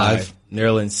Len, 5.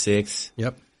 Nerlens, 6.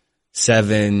 Yep.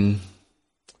 7,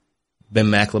 Ben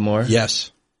McLemore.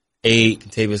 Yes. 8,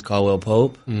 Kentavious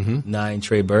Caldwell-Pope. Mm-hmm. 9,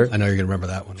 Trey Burke. I know you're going to remember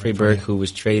that one. Trey Burke, who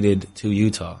was traded to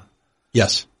Utah.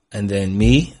 Yes. And then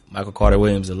me, Michael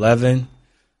Carter-Williams, 11.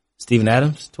 Steven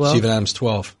Adams, 12. Steven Adams,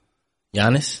 12.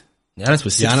 Giannis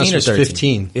was 16 Giannis or was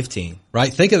 13? 15.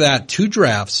 Right? Think of that. 2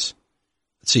 drafts.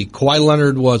 Let's see. Kawhi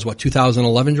Leonard was,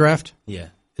 2011 draft? Yeah.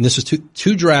 And this was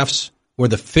two drafts where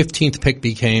the 15th pick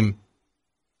became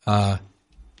very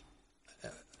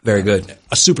good.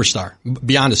 A superstar.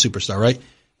 Beyond a superstar, right?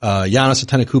 Giannis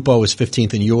Antetokounmpo was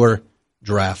 15th in your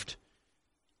draft.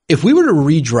 If we were to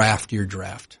redraft your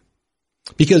draft,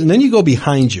 and then you go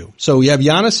behind you. So you have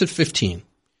Giannis at 15.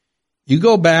 You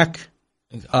go back.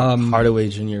 Hardaway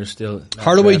Jr. still.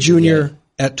 Hardaway Jr.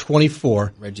 at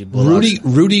 24. Reggie Bullock.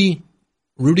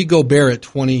 Rudy Gobert at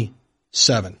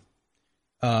 27.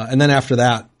 And then after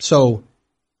that, so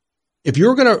if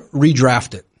you're going to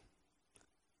redraft it,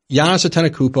 Giannis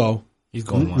Antetokounmpo, he's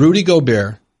going Rudy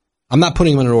Gobert. I'm not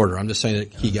putting them in an order. I'm just saying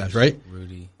that key guys, right?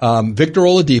 Rudy. Victor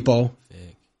Oladipo,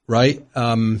 right?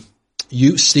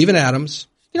 Steven Adams.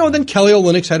 Then Kelly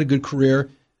Olynyk had a good career.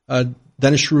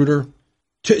 Dennis Schroeder.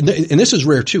 And this is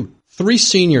rare too. 3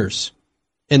 seniors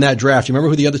in that draft. You remember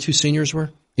who the other 2 seniors were?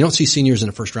 You don't see seniors in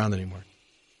the first round anymore.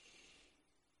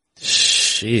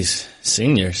 Jeez,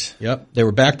 seniors. Yep, they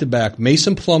were back to back.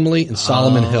 Mason Plumlee and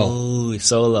Solomon Hill. Oh,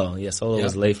 Solo. Yeah, Solo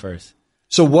was late first.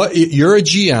 So what? You're a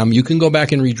GM. You can go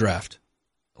back and redraft.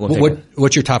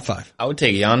 What's your top 5? I would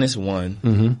take Giannis 1.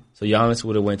 Mm-hmm. So Giannis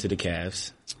would have went to the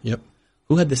Cavs. Yep.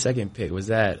 Who had the second pick? Was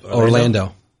that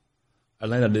Orlando?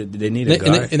 Did they need a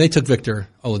guard? And they took Victor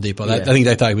Oladipo. Yeah. I think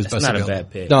they thought he was That's best not available. a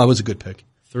bad pick. No, it was a good pick.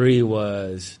 3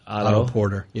 was Otto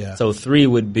Porter. Yeah. So 3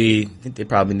 would be. I think they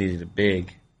probably needed a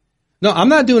big. No, I'm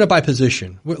not doing it by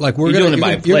position. You're doing it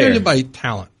by player. You're doing it by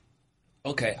talent.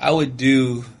 Okay, I would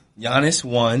do Giannis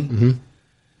 1.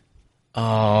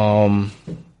 Mm-hmm.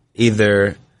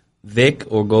 Either Vic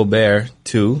or Gobert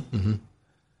 2. Mm-hmm.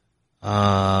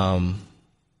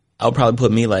 I would probably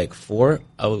put me like 4.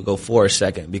 I would go 4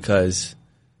 second because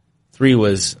 3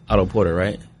 was Otto Porter,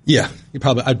 right? Yeah,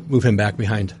 I'd move him back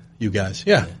behind you guys.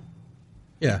 Yeah.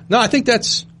 No, I think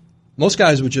most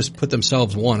guys would just put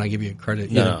themselves 1. I give you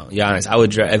credit. No, Giannis. I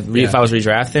would if I was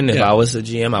redrafting. If I was a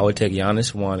GM, I would take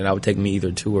Giannis 1, and I would take me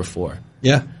either 2 or 4.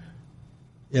 Yeah.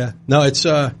 No, it's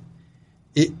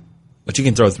But you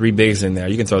can throw 3 bigs in there.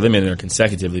 You can throw them in there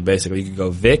consecutively. Basically, you could go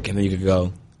Vic, and then you could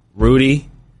go Rudy,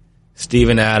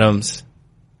 Steven Adams,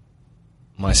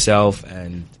 myself,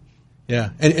 and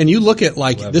and you look at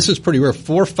this is pretty rare.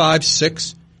 4, 5,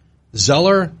 6,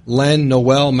 Zeller, Len,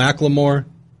 Noel, McLemore,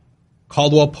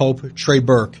 Caldwell Pope, Trey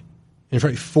Burke,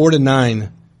 and 4 to 9.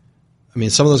 I mean,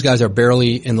 some of those guys are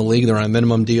barely in the league; they're on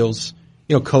minimum deals.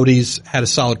 Cody's had a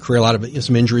solid career, a lot of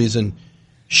some injuries, and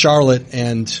Charlotte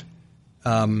and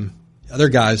other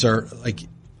guys are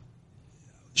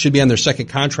should be on their second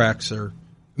contracts or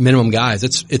minimum guys.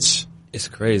 It's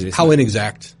crazy. It's how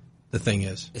inexact the thing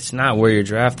is. It's not where you're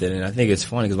drafted, and I think it's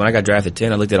funny because when I got drafted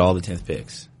 10, I looked at all the 10th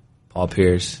picks. Paul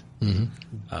Pierce,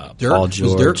 Paul George.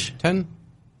 Was Dirk 10?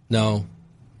 No.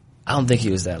 I don't think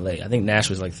he was that late. I think Nash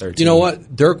was like 13. You know what?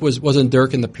 Wasn't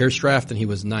Dirk in the Pierce draft, and he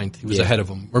was 9th. He was ahead of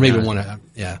him, or maybe 1 ahead.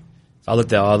 Yeah. So I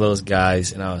looked at all those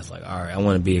guys, and I was like, all right, I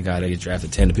want to be a guy that gets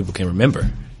drafted 10 that people can remember.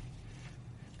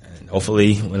 And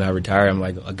hopefully, when I retire, I'm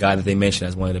like a guy that they mention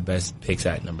as one of the best picks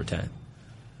at number 10.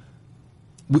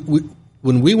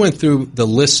 When we went through the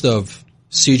list of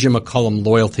CJ McCollum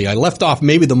loyalty, I left off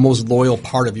maybe the most loyal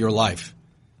part of your life,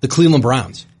 the Cleveland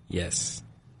Browns. Yes.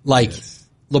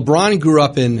 LeBron grew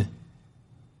up in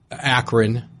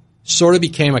Akron, sort of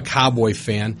became a Cowboy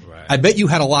fan. Right. I bet you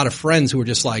had a lot of friends who were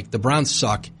just like, the Browns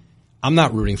suck. I'm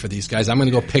not rooting for these guys. I'm going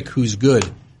to go pick who's good.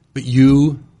 But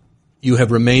you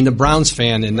have remained a Browns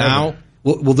fan, and now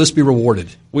will this be rewarded?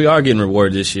 We are getting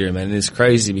rewarded this year, man. And it's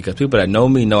crazy because people that know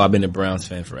me know I've been a Browns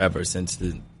fan forever since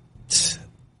the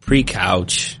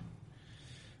pre-couch,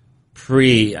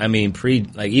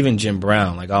 even Jim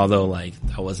Brown. Although I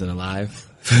wasn't alive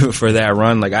for that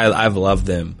run, I've loved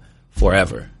them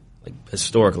forever,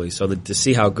 historically. So to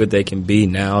see how good they can be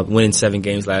now, winning 7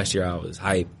 games last year, I was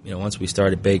hyped. Once we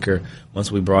started Baker,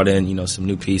 once we brought in, some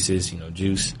new pieces,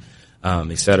 Juice,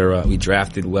 et cetera. We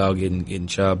drafted well, getting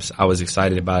Chubbs. I was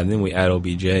excited about it. And then we add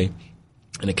OBJ,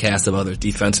 and a cast of others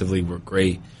defensively were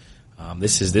great.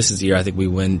 This is the year I think we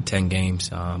win 10 games,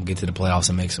 get to the playoffs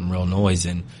and make some real noise.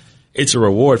 And it's a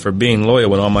reward for being loyal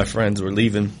when all my friends were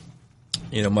leaving.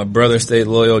 My brother stayed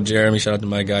loyal. Jeremy, shout out to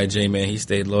my guy J-Man, he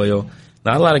stayed loyal.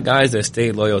 Not a lot of guys that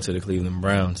stayed loyal to the Cleveland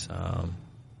Browns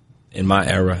in my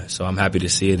era, so I'm happy to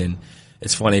see it. And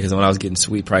it's funny because when I was getting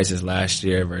sweet prices last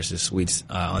year versus sweets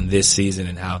on this season,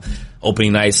 and how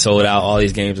opening night sold out, all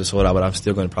these games are sold out, but I'm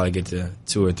still going to probably get to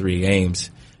 2 or 3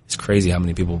 games. It's crazy how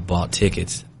many people bought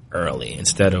tickets early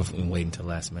instead of waiting until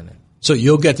last minute. So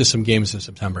you'll get to some games in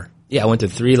September. Yeah, I went to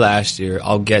 3 last year.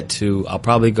 I'll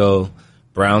probably go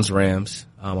Browns-Rams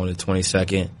on the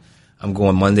 22nd. I'm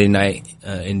going Monday night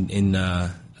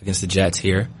against the Jets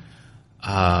here.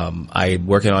 I'm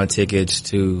working on tickets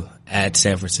to at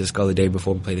San Francisco the day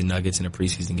before we play the Nuggets in a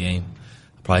preseason game.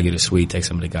 I'll probably get a suite, take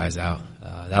some of the guys out.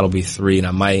 That'll be 3, and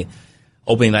I might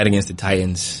opening night against the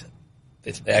Titans.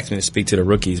 It's asked me to speak to the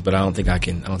rookies, but I don't think I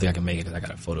can make it because I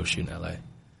got a photo shoot in LA.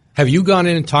 Have you gone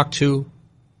in and talked to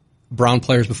Brown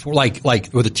players before, where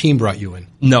the team brought you in?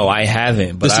 No, I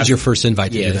haven't. But this is your first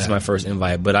invite to do that. Yeah, this is my first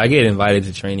invite. But I get invited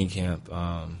to training camp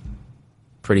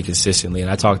pretty consistently, and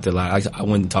I talked to a lot. I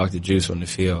went and talked to Juice on the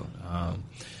field.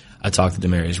 I talked to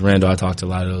Demarius Randall. I talked to a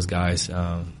lot of those guys,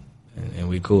 and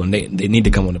we cool. And they need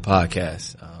to come on the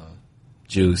podcast.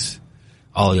 Juice,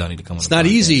 all of y'all need to come on the podcast. It's not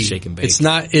easy. Shake and bake. It's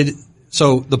not it.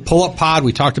 So the pull-up pod,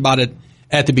 we talked about it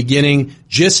at the beginning,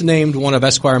 just named one of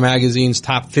Esquire Magazine's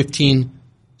top 15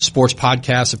 sports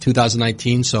podcasts of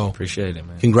 2019. So appreciate it,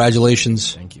 man.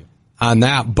 Congratulations. Thank you on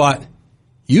that. But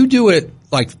you do it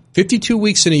 52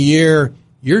 weeks in a year.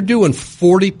 you're doing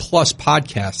 40 plus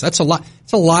podcasts. That's a lot.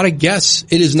 It's a lot of guests.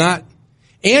 It is not.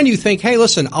 And you think, hey,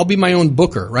 listen, I'll be my own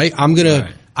booker, right?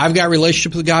 I've got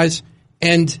relationships with guys,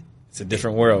 and it's a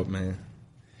different world, man.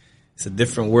 It's a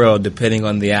different world depending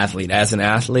on the athlete. As an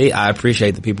athlete, I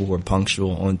appreciate the people who are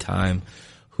punctual, on time,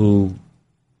 who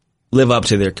live up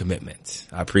to their commitments.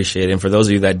 I appreciate it. And for those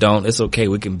of you that don't, it's okay.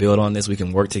 We can build on this. We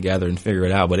can work together and figure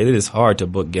it out. But it is hard to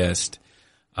book guests,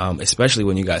 especially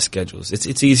when you got schedules.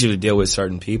 It's easier to deal with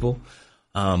certain people,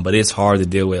 but it's hard to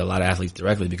deal with a lot of athletes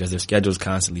directly because their schedule's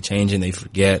constantly changing. They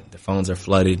forget. Their phones are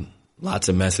flooded. Lots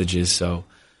of messages. So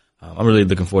I'm really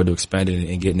looking forward to expanding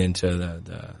and getting into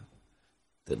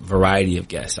the variety of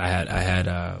guests. I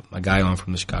had my guy on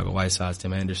from the Chicago White Sox,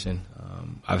 Tim Anderson.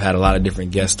 I've had a lot of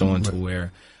different guests on to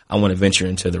where I want to venture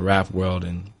into the rap world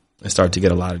and start to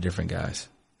get a lot of different guys.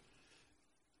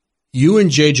 You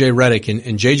and JJ Redick,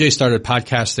 and JJ started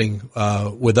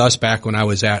podcasting with us back when I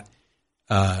was at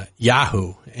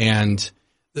Yahoo. And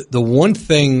the one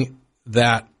thing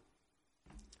that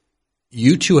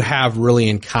you two have really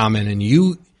in common, and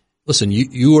you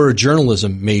were a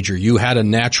journalism major. You had a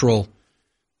natural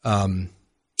and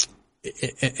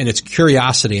it's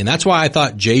curiosity. And that's why I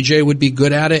thought JJ would be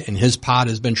good at it, and his pod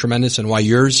has been tremendous. And why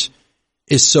yours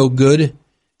is so good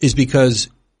is because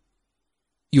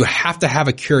you have to have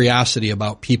a curiosity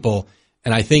about people.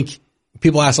 And I think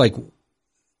people ask, like,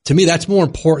 to me, that's more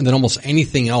important than almost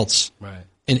anything else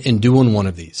in doing one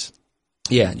of these.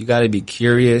 Yeah, you got to be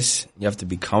curious. You have to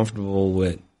be comfortable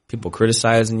with people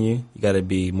criticizing you. You got to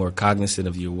be more cognizant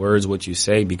of your words, what you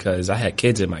say, because I had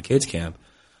kids at my kids' camp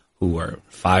who were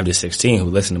 5 to 16 who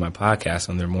listen to my podcast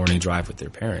on their morning drive with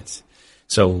their parents.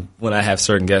 So when I have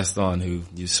certain guests on who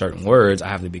use certain words, I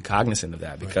have to be cognizant of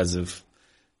that because of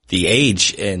the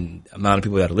age and amount of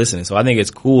people that are listening. So I think it's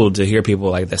cool to hear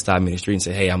people like that stop me in the street and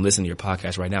say, hey, I'm listening to your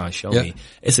podcast right now and show me.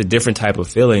 It's a different type of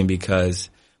feeling because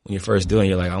when you're first doing it,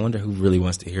 you're like, I wonder who really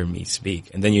wants to hear me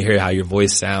speak. And then you hear how your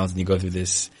voice sounds and you go through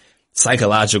this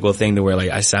psychological thing to where,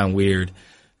 like, I sound weird.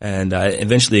 And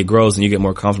eventually it grows and you get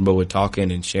more comfortable with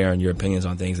talking and sharing your opinions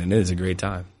on things, and it is a great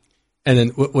time. And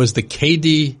then was the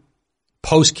KD,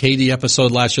 post-KD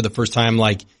episode last year the first time,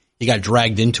 like, you got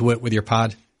dragged into it with your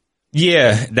pod?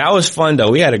 Yeah, that was fun, though.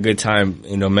 We had a good time,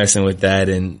 messing with that.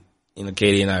 And,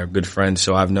 KD and I are good friends,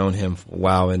 so I've known him for a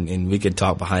while, and we could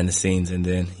talk behind the scenes. And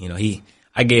then,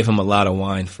 I gave him a lot of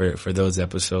wine for those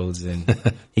episodes,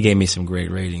 and he gave me some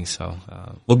great ratings. So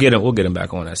we'll get him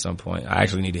back on at some point. I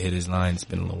actually need to hit his line. It's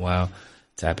been a little while,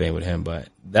 tap in with him, but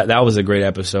that was a great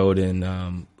episode, and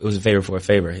it was a favor for a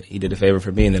favor. He did a favor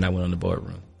for me, and then I went on the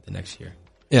boardroom the next year.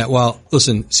 Yeah, well,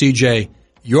 listen, CJ,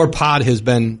 your pod has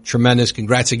been tremendous.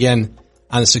 Congrats again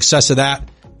on the success of that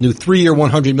new 3-year,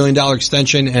 $100 million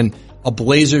extension, and a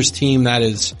Blazers team that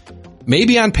is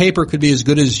maybe on paper could be as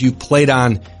good as you played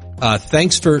on.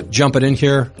 Thanks for jumping in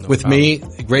here with me.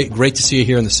 Great to see you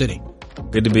here in the city.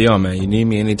 Good to be on, man. You need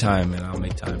me anytime, and I'll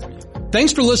make time for you.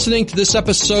 Thanks for listening to this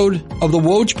episode of the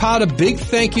Woj Pod. A big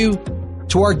thank you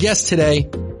to our guest today,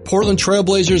 Portland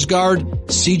Trailblazers guard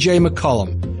CJ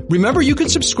McCollum. Remember, you can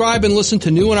subscribe and listen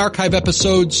to new and archive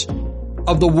episodes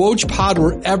of the Woj Pod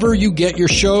wherever you get your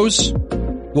shows.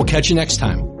 We'll catch you next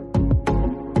time.